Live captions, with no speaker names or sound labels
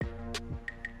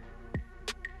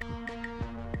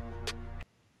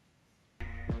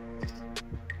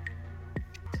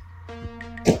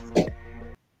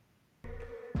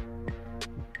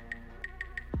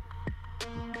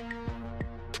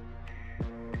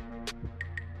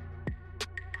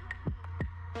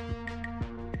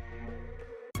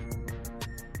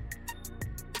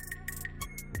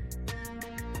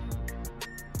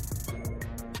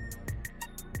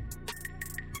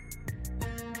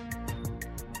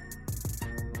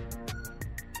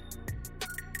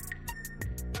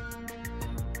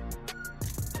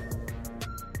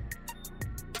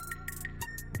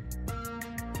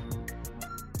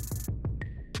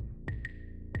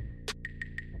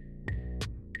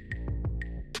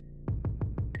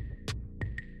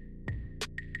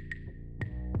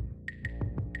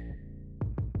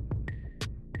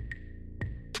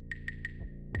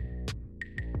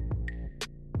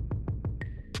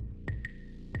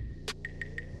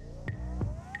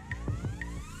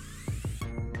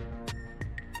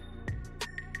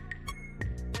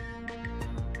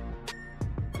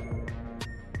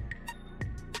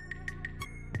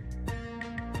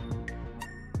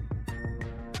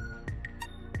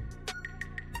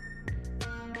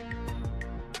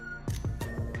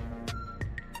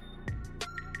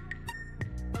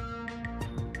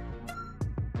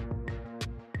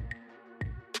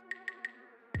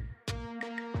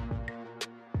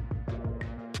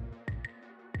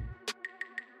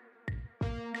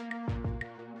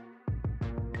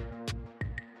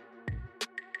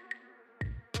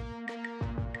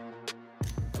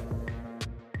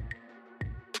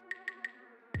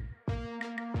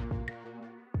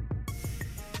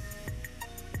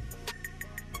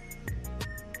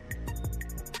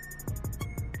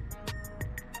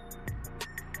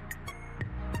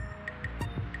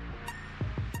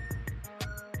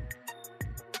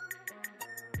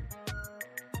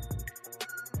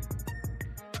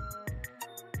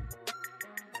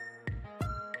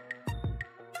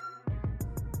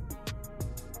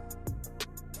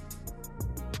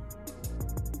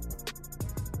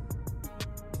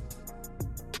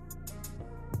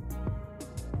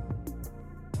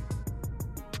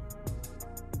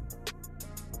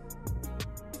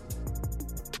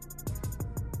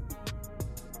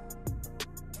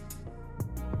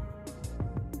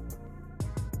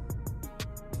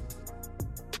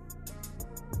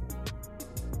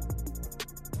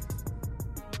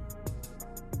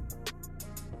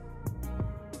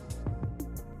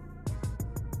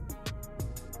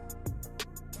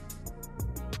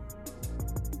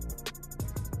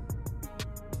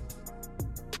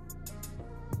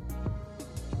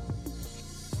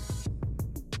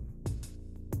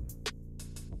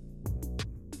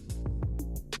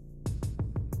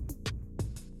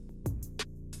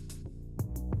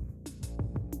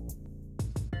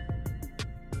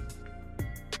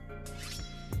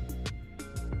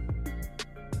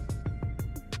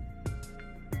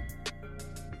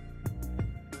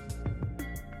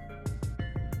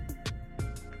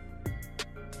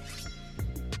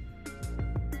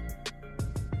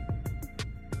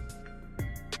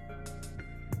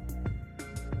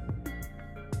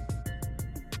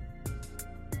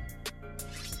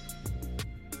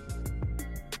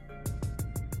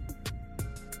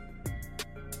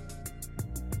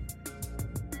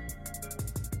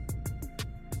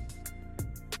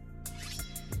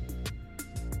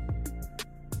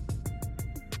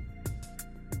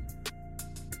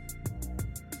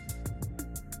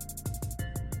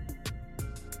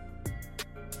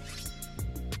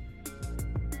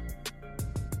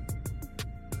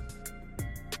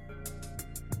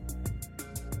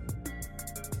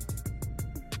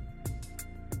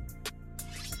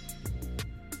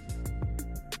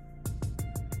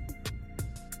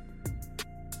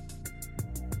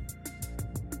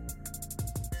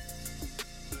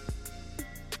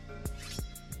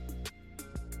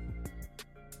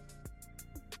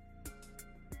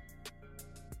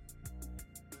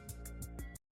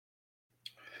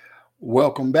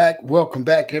Welcome back. Welcome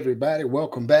back, everybody.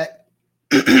 Welcome back.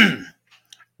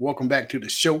 Welcome back to the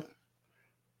show.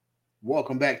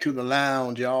 Welcome back to the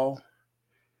lounge, y'all.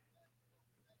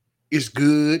 It's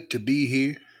good to be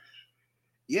here.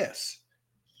 Yes,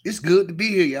 it's good to be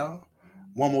here, y'all.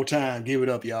 One more time, give it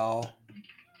up, y'all.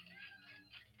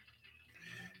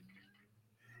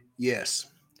 Yes,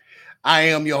 I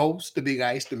am your host, the Big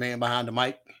Ice, the man behind the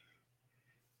mic.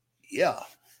 Yeah,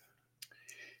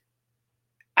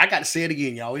 I got to say it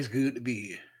again, y'all. It's good to be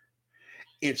here.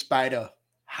 In spite of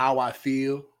how I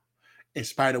feel, in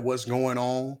spite of what's going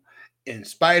on, in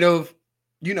spite of,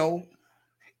 you know,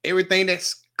 everything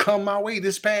that's come my way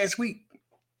this past week.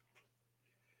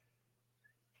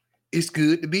 It's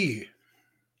good to be here.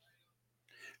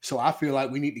 So I feel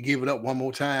like we need to give it up one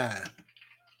more time.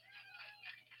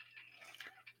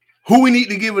 Who we need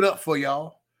to give it up for,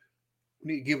 y'all?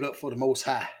 We need to give it up for the Most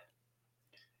High.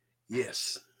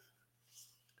 Yes.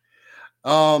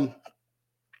 Um,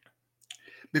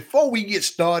 Before we get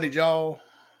started, y'all,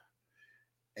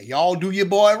 and y'all do your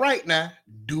boy right now.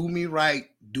 Do me right.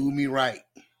 Do me right.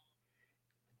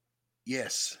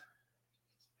 Yes.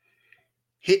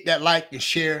 Hit that like and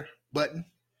share button.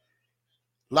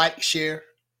 Like, share,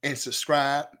 and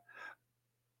subscribe.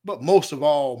 But most of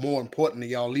all, more importantly,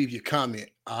 y'all leave your comment.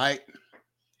 All right.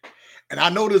 And I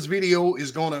know this video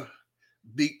is gonna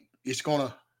it's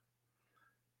gonna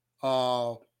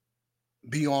uh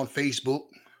be on Facebook.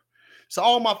 So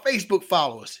all my Facebook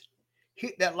followers,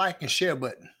 hit that like and share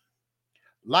button.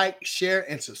 Like, share,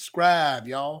 and subscribe,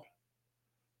 y'all.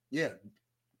 Yeah,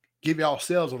 give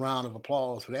yourselves a round of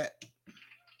applause for that.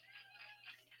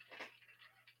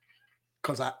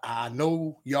 Because I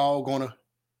know y'all gonna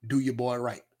do your boy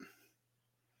right.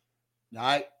 All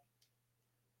right?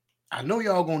 I know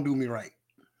y'all gonna do me right.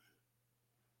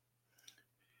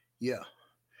 Yeah.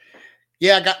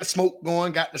 Yeah, I got the smoke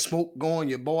going, got the smoke going.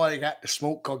 Your boy got the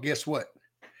smoke, because guess what?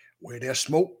 Where there's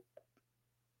smoke,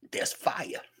 there's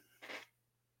fire.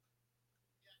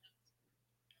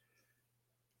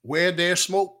 Where there's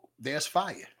smoke, there's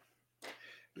fire.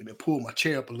 Let me pull my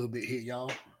chair up a little bit here,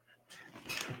 y'all.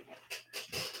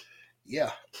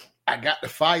 Yeah, I got the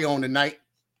fire on tonight,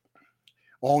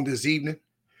 on this evening.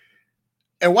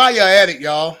 And while you're at it,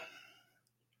 y'all,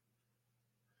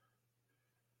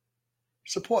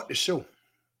 support the show.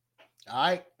 All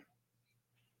right?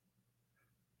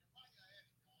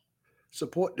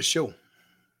 Support the show.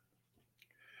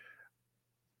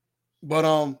 But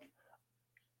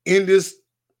in this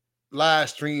live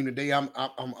stream today, I'm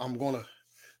gonna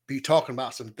be talking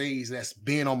about some things that's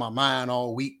been on my mind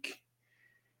all week.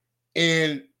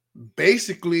 And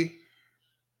basically,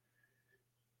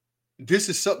 this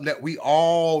is something that we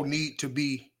all need to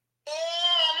be.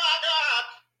 Oh my God.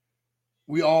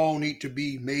 We all need to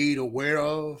be made aware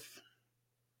of.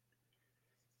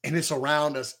 And it's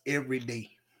around us every day.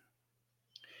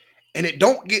 And it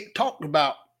don't get talked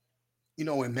about,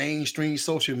 in mainstream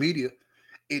social media.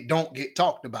 It don't get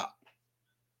talked about.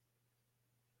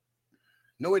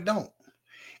 No, it don't.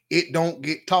 It don't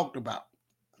get talked about.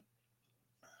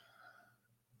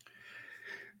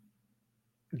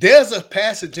 There's a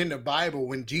passage in the Bible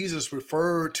when Jesus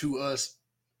referred to us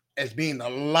as being the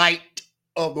light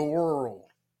of the world.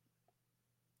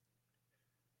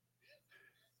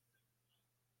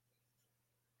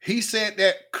 He said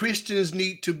that Christians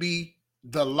need to be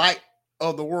the light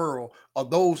of the world, or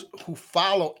those who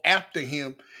follow after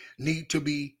him need to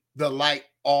be the light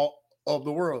of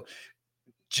the world.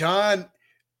 John,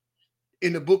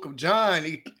 in the book of John,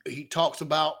 he talks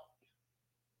about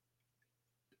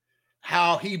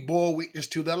how he bore witness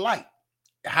to the light,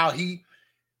 how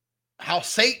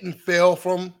Satan fell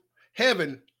from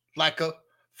heaven like a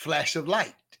flash of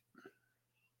light.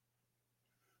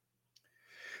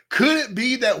 Could it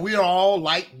be that we are all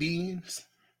light beings?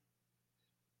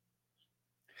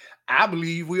 I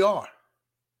believe we are.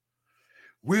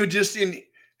 We're just in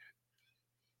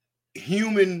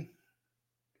human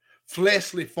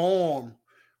fleshly form.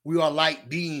 We are light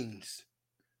beings.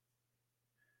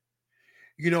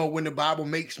 When the Bible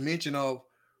makes mention of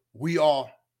we are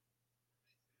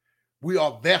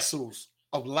vessels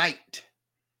of light.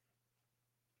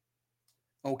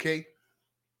 Okay.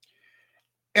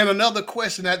 And another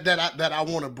question that I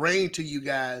want to bring to you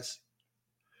guys: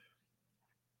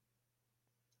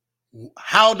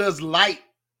 how does light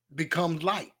become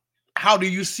light? How do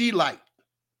you see light?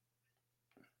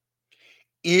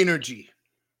 Energy.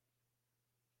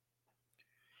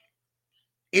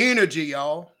 Energy,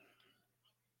 y'all.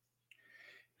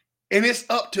 And it's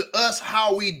up to us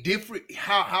how we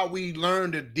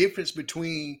learn the difference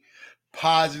between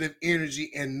positive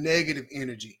energy and negative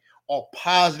energy, or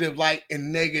positive light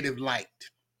and negative light.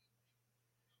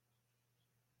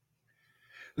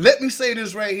 Let me say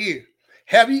this right here.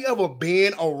 Have you ever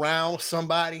been around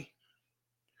somebody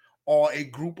or a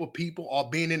group of people or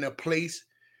been in a place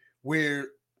where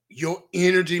your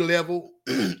energy level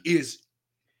is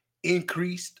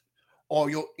increased or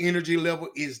your energy level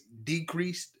is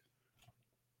decreased?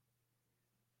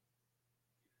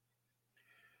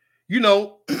 You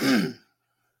know,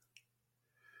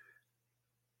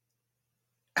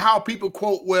 how people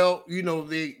quote, well,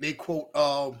 they quote,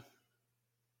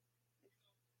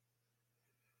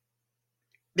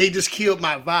 they just killed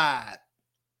my vibe.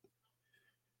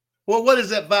 Well, what is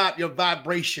that vibe? Your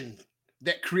vibration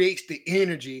that creates the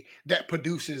energy that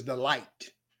produces the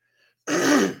light.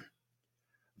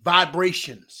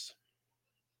 Vibrations.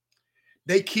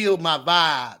 They killed my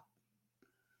vibe.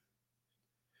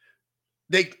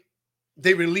 They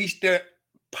they released their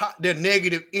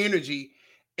negative energy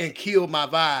and killed my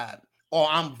vibe. Or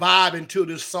I'm vibing to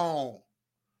this song.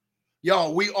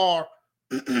 Y'all, we are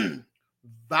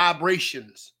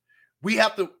vibrations. We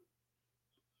have to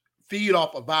feed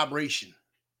off a vibration.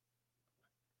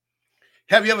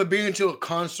 Have you ever been to a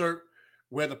concert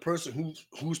where the person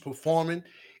who's performing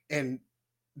and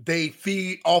they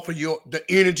feed off of the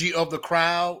energy of the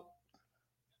crowd?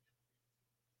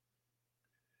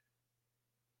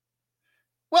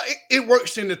 Well, it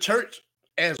works in the church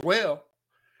as well.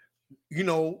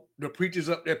 The preacher's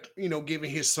up there, giving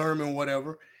his sermon,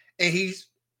 whatever, and he's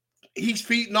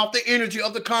feeding off the energy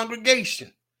of the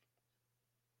congregation.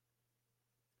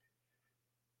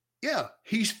 Yeah,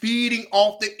 he's feeding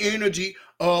off the energy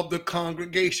of the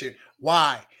congregation.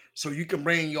 Why? So you can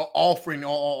bring your offering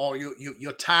or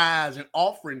your tithes and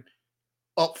offering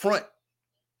up front.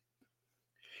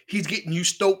 He's getting you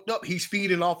stoked up. He's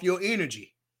feeding off your energy.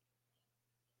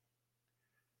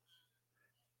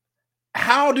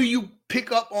 How do you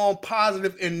pick up on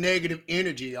positive and negative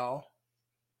energy, y'all?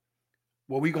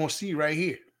 Well, we're going to see right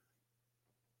here.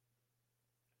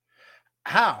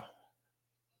 How?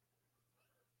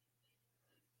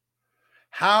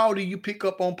 How do you pick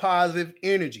up on positive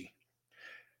energy?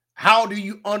 How do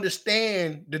you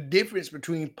understand the difference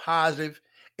between positive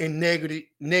and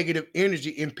negative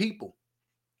energy in people?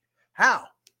 How?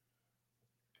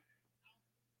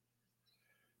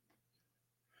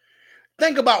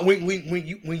 Think about when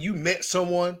you met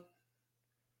someone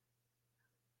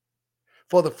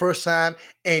for the first time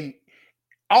and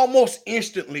almost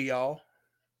instantly, y'all,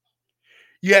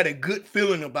 you had a good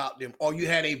feeling about them or you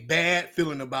had a bad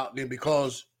feeling about them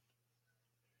because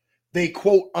they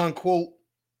quote unquote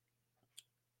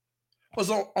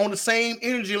was on the same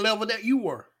energy level that you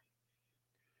were.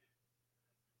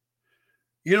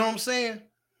 You know what I'm saying?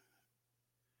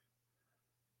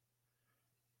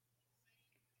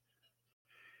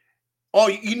 Or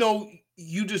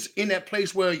you just in that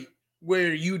place where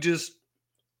you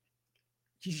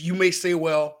may say,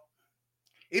 well,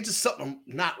 it's just something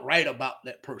not right about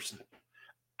that person.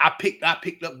 I picked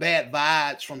up bad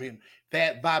vibes from him,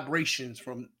 bad vibrations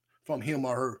from him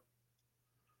or her.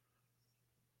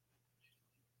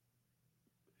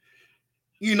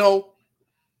 You know,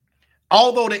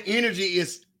 although the energy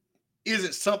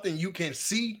isn't something you can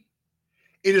see,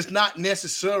 it is not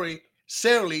necessarily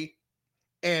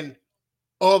an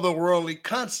otherworldly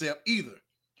concept either.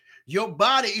 Your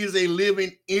body is a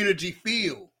living energy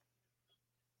field.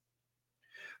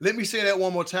 Let me say that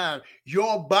one more time.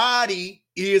 Your body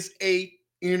is a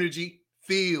energy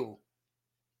field.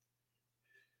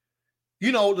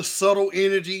 The subtle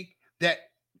energy that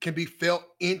can be felt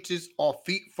inches or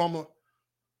feet from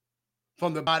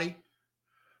the body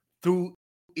through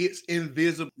its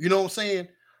invisible. You know what I'm saying?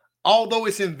 Although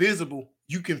it's invisible,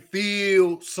 you can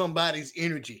feel somebody's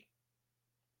energy.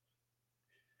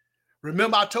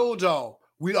 Remember, I told y'all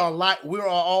we are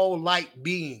all light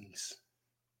beings.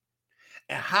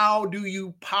 And how do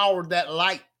you power that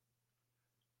light?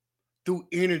 Through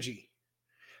energy.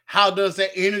 How does that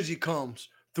energy comes?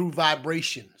 Through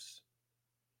vibrations.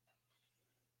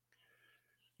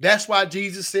 That's why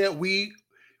Jesus said we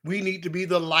need to be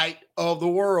the light of the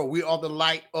world. We are the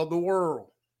light of the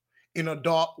world in a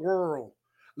dark world.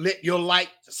 Let your light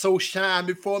so shine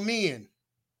before men.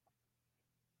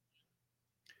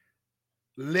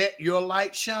 Let your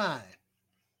light shine.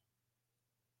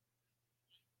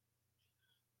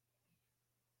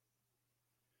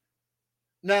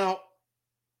 Now,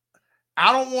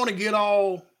 I don't want to get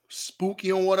all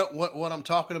spooky on what I'm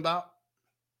talking about,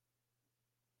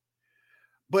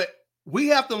 but we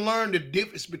have to learn the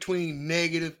difference between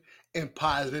negative and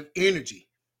positive energy.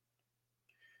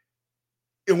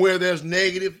 And where there's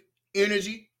negative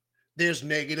energy, there's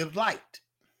negative light.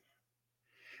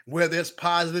 Where there's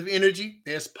positive energy,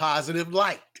 there's positive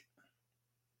light.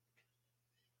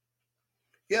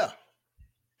 Yeah.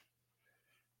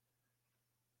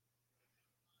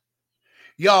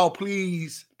 Y'all,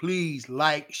 please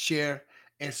like, share,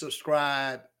 and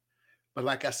subscribe. But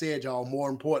like I said, y'all, more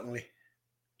importantly,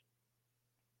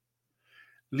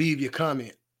 leave your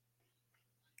comment.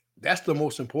 That's the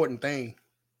most important thing.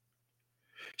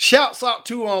 Shouts out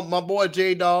to my boy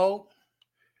J Dog.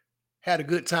 Had a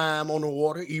good time on the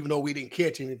water, even though we didn't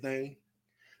catch anything.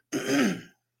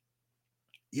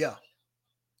 Yeah.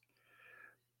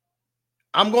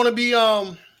 I'm gonna be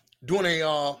doing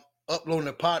a uploading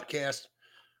a podcast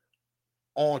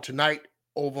on tonight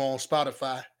over on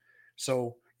Spotify.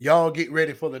 So y'all get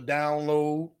ready for the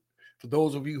download. For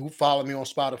those of you who follow me on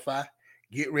Spotify,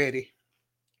 get ready.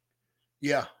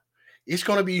 Yeah, it's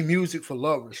gonna be music for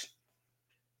lovers.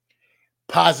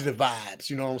 Positive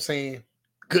vibes, you know what I'm saying?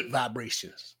 Good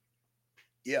vibrations.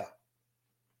 Yeah.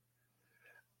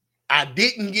 I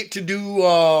didn't get to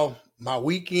do my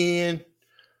weekend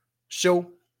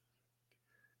show,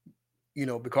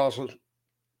 because of,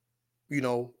 you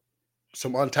know,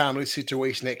 some untimely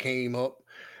situation that came up.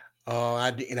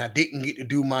 I didn't get to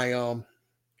do my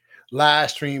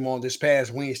live stream on this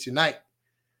past Wednesday night.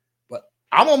 But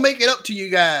I'm gonna make it up to you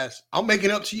guys. I'm making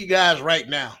it up to you guys right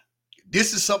now.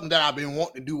 This is something that I've been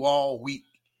wanting to do all week.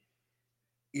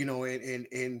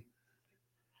 And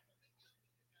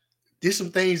there's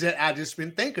some things that I just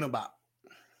been thinking about.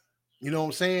 You know what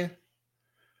I'm saying?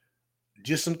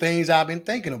 Just some things I've been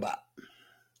thinking about.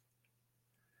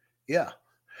 Yeah.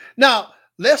 Now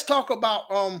let's talk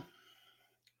about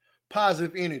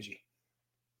positive energy.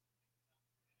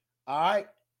 All right.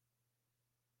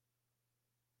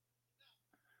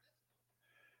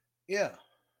 Yeah.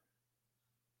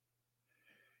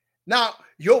 Now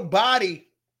your body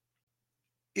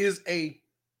is a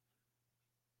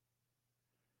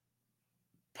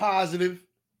positive,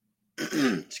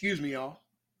 excuse me, y'all,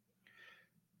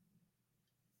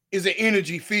 is an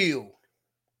energy field.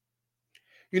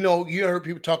 You heard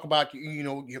people talk about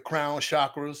your crown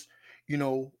chakras, you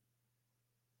know,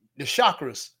 the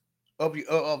chakras of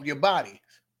your body.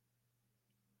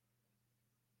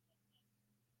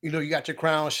 You got your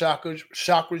crown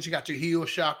chakras, you got your heel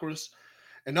chakras,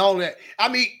 and all that. I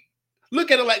mean,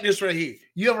 look at it like this right here.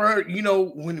 You ever heard,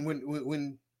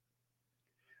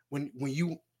 when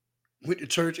you went to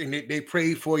church and they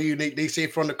prayed for you, they say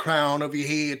from the crown of your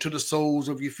head to the soles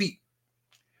of your feet.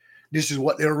 This is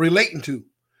what they're relating to.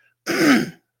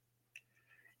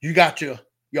 You got your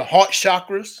heart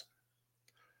chakras.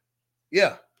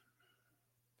 Yeah.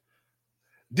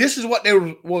 This is what they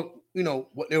were what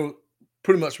they were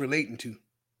pretty much relating to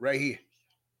right here.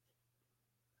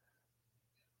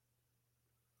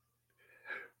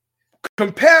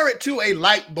 Compare it to a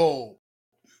light bulb.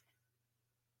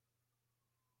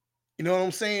 You know what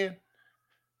I'm saying?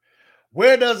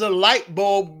 Where does a light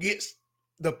bulb get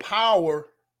the power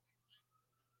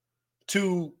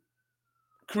to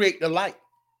create the light?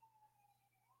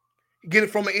 Get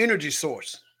it from an energy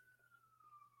source.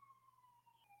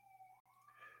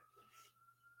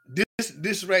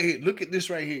 This right here. Look at this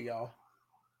right here, y'all.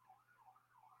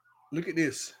 Look at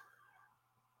this.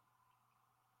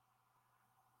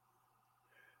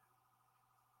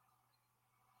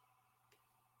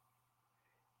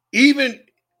 Even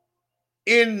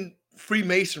in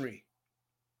Freemasonry,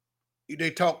 they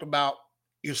talked about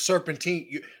your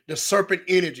serpentine, the serpent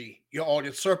energy,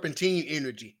 the serpentine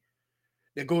energy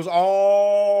that goes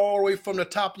all the way from the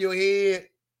top of your head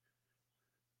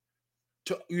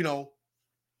to,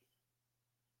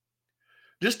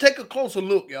 just take a closer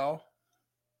look, y'all.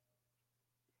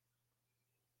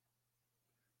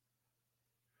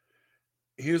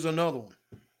 Here's another one.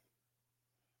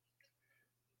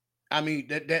 I mean,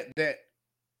 that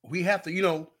we have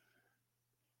to,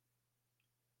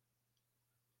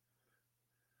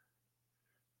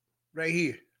 right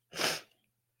here.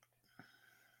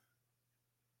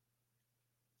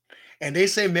 And they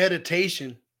say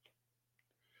meditation,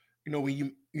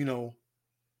 when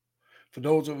for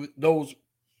those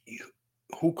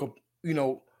who could,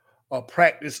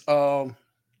 practice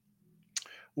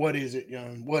what is it,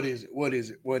 young? What is it? What is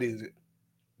it? What is it?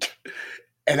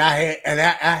 I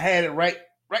had it right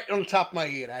on the top of my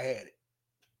head. I had it.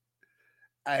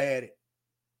 I had it.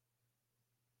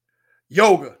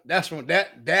 Yoga. That's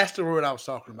the word I was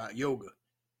talking about. Yoga.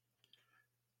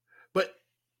 But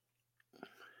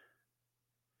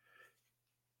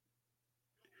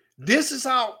this is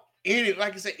how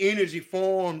like I said, energy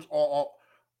forms or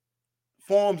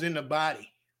forms in the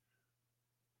body.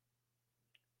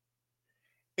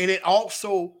 And it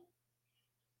also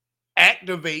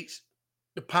activates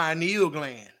the pineal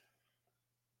gland.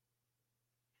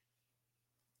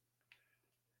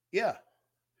 Yeah,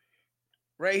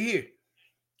 right here.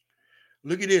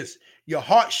 Look at this. Your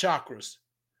heart chakras,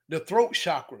 the throat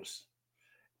chakras,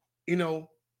 you know,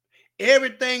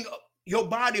 everything, your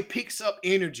body picks up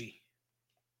energy.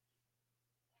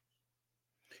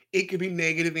 It could be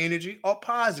negative energy or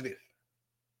positive.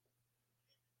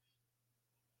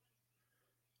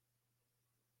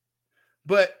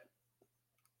 But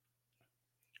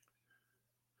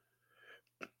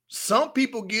some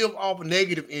people give off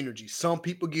negative energy, some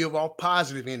people give off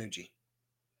positive energy,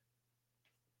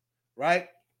 right?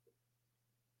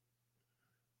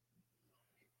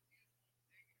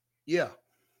 Yeah.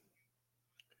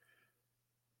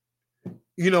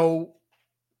 You know,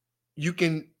 you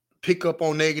can pick up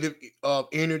on negative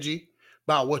energy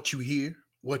by what you hear,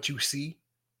 what you see,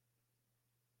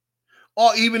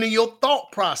 or even in your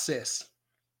thought process.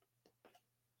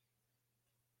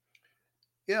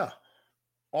 Yeah.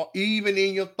 Or even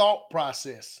in your thought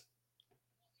process.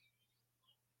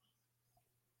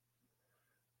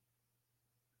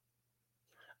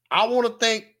 I want to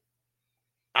thank,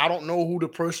 I don't know who the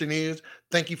person is.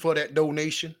 Thank you for that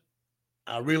donation.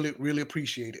 I really, really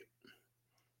appreciate it.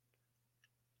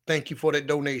 Thank you for that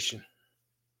donation.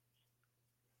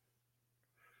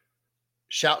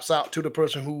 Shouts out to the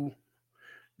person who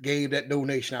gave that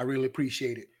donation. I really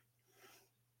appreciate it.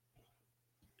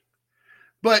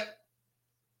 But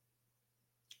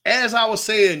as I was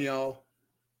saying, y'all,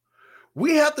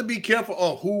 we have to be careful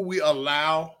of who we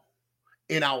allow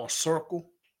in our circle.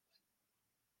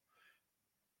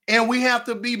 And we have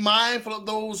to be mindful of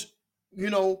those,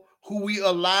 who we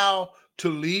allow to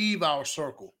leave our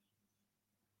circle.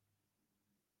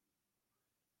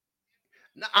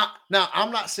 Now,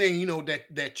 I'm not saying,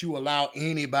 that you allow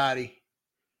anybody,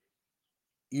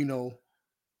 you know,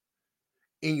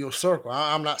 in your circle.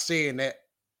 I'm not saying that.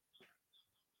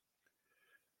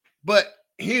 But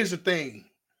here's the thing,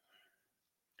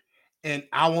 and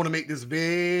I want to make this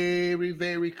very,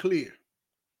 very clear.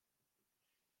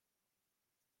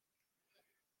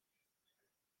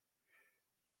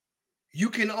 You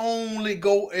can only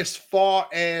go as far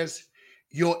as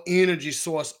your energy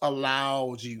source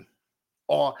allows you,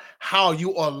 or how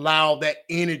you allow that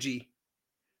energy.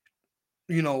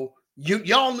 Y'all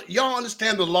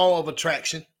understand the law of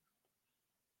attraction.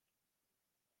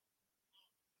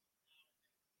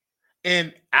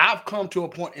 And I've come to a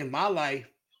point in my life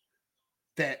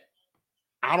that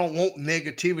I don't want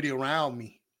negativity around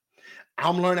me.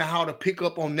 I'm learning how to pick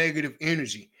up on negative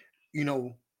energy, you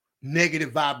know,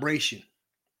 negative vibration,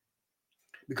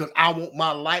 because I want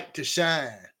my light to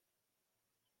shine.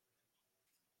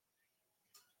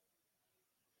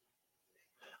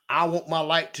 I want my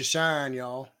light to shine,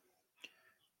 y'all.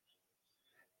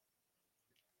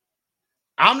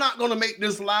 I'm not going to make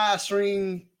this live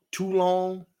stream too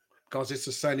long because it's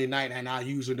a Sunday night and I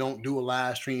usually don't do a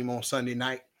live stream on Sunday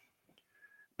night.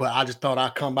 But I just thought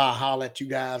I'd come by and holler at you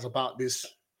guys about this.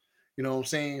 You know what I'm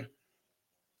saying?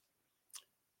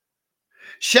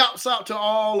 Shouts out to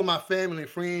all of my family and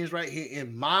friends right here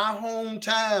in my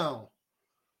hometown.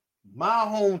 My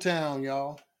hometown,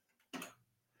 y'all.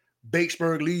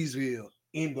 Batesburg, Leesville,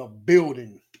 in the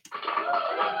building.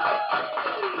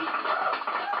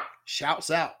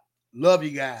 Shouts out. Love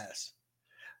you guys.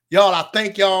 Y'all, I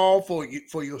thank y'all for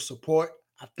your support.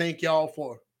 I thank y'all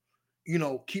for,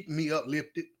 keeping me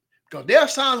uplifted. Because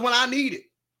there's times when I need it.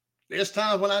 There's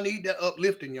times when I need that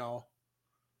uplifting, y'all.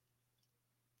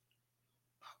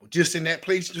 Just in that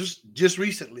place just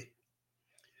recently.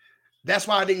 That's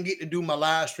why I didn't get to do my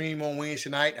live stream on Wednesday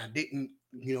night. I didn't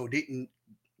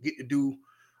get to do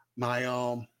my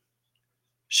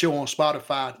show on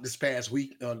Spotify this past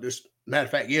week. This matter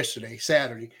of fact, yesterday,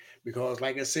 Saturday, because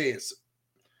like I said, it's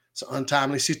an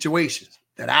untimely situation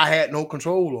that I had no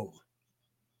control over.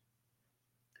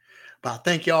 But I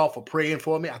thank y'all for praying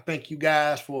for me. I thank you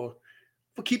guys for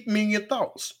keeping me in your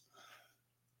thoughts.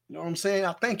 You know what I'm saying?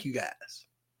 I thank you guys.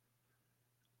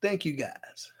 Thank you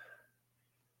guys.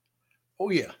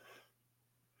 Oh yeah.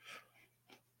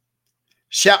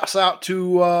 Shouts out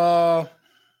to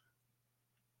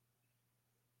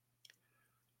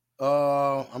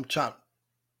I'm trying,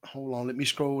 hold on, let me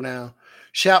scroll down.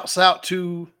 Shouts out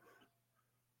to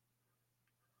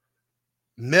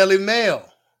Melly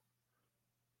Mel.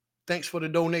 Thanks for the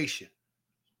donation.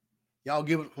 Y'all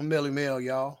give it for Melly Mel,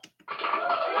 y'all.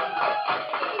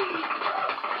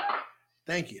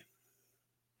 Thank you.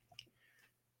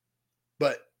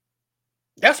 But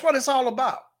that's what it's all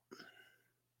about.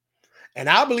 And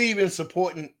I believe in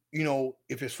supporting,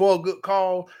 if it's for a good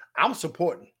cause, I'm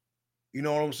supporting. You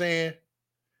know what I'm saying?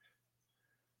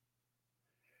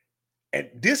 And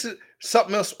this is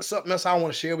something else I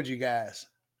want to share with you guys.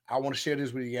 I want to share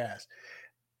this with you guys.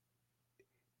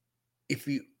 If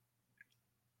you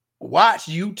watch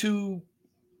YouTube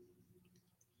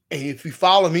and if you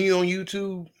follow me on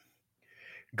YouTube,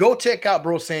 go check out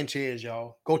Bro Sanchez,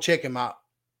 y'all. Go check him out.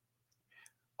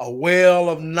 A well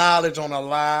of knowledge on a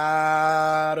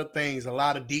lot of things, a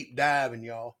lot of deep diving,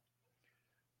 y'all.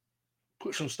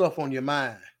 Put some stuff on your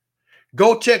mind.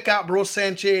 Go check out Bro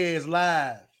Sanchez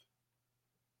live.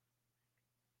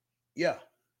 Yeah,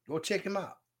 go check him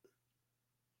out.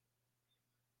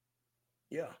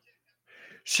 Yeah.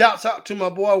 Shouts out to my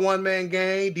boy One Man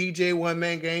Gang, DJ One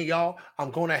Man Gang, y'all.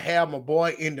 I'm gonna have my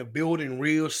boy in the building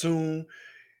real soon.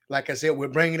 Like I said, we're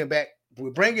bringing it back. We're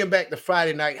bringing back the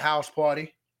Friday night house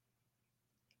party.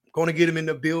 Gonna get him in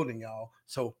the building, y'all.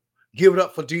 So give it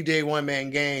up for DJ One Man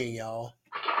Gang, y'all.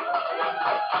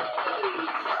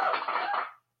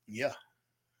 Yeah.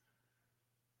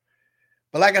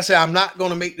 But like I said, I'm not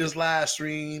gonna make this live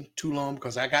stream too long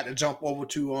because I got to jump over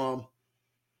to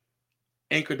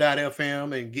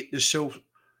Anchor.fm and get this show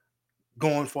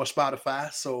going for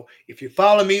Spotify. So if you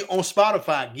follow me on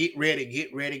Spotify, get ready,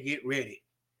 get ready, get ready.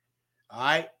 All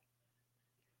right.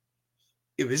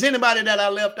 If there's anybody that I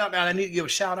left out that I need to give a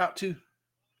shout out to,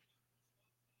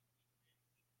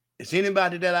 it's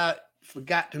anybody that I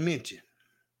forgot to mention.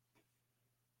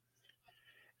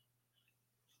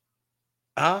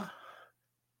 Huh?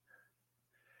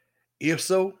 If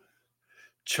so,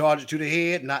 charge it to the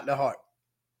head, not the heart.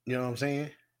 You know what I'm saying?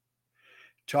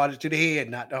 Charge it to the head,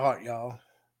 not the heart, y'all.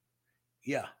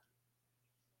 Yeah.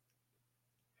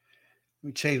 Let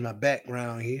me change my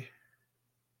background here.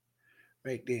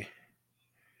 Right there.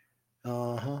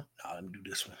 Uh-huh. Now let me do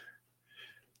this one.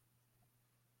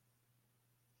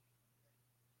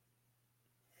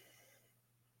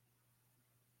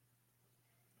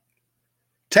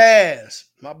 Taz,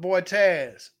 my boy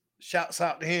Taz. Shouts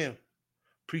out to him.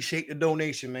 Appreciate the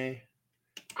donation, man.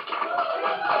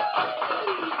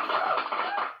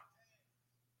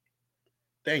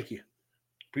 Thank you.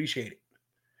 Appreciate it.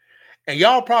 And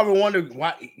y'all probably wonder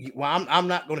why I'm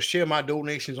not going to share my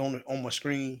donations on my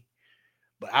screen,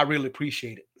 but I really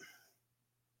appreciate it.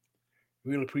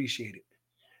 Really appreciate it.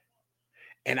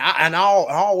 And I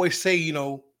always say,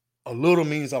 a little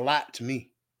means a lot to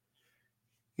me.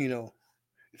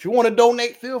 If you want to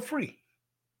donate, feel free.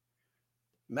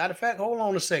 Matter of fact, hold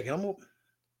on a second.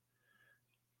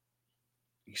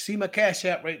 You see my Cash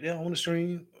App right there on the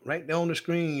screen, right there on the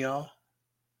screen, y'all.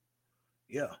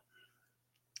 Yeah.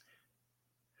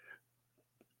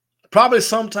 Probably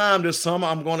sometime this summer,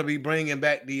 I'm going to be bringing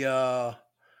back the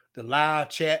live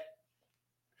chat.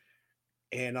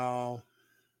 And for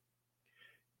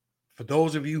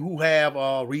those of you who have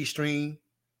Restream,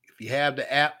 if you have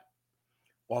the app,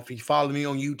 or if you follow me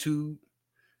on YouTube,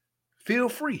 feel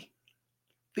free.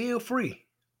 Feel free.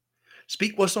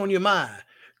 Speak what's on your mind.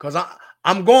 Because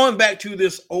I'm going back to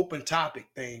this open topic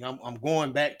thing. I'm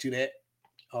going back to that.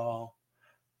 I'm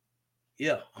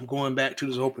going back to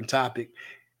this open topic.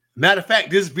 Matter of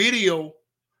fact, this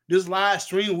live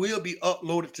stream will be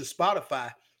uploaded to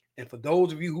Spotify. And for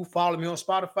those of you who follow me on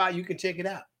Spotify, you can check it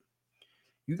out.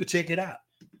 You can check it out.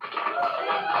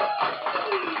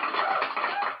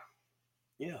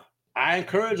 Yeah. I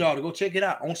encourage y'all to go check it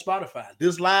out on Spotify.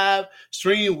 This live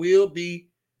stream will be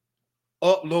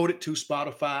uploaded to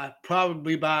Spotify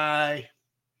probably by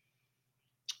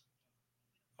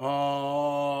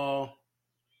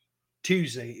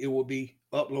Tuesday. It will be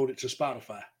uploaded to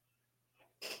Spotify.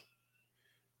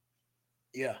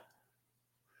 Yeah.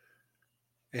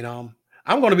 And I'm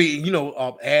going to be,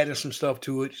 adding some stuff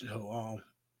to it.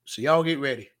 So y'all get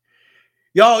ready.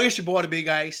 Y'all, it's your boy, the Big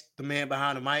Ice, the man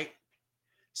behind the mic,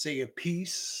 saying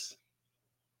peace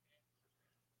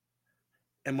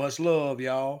and much love,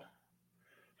 y'all.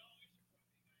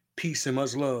 Peace and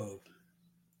much love.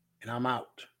 And I'm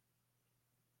out.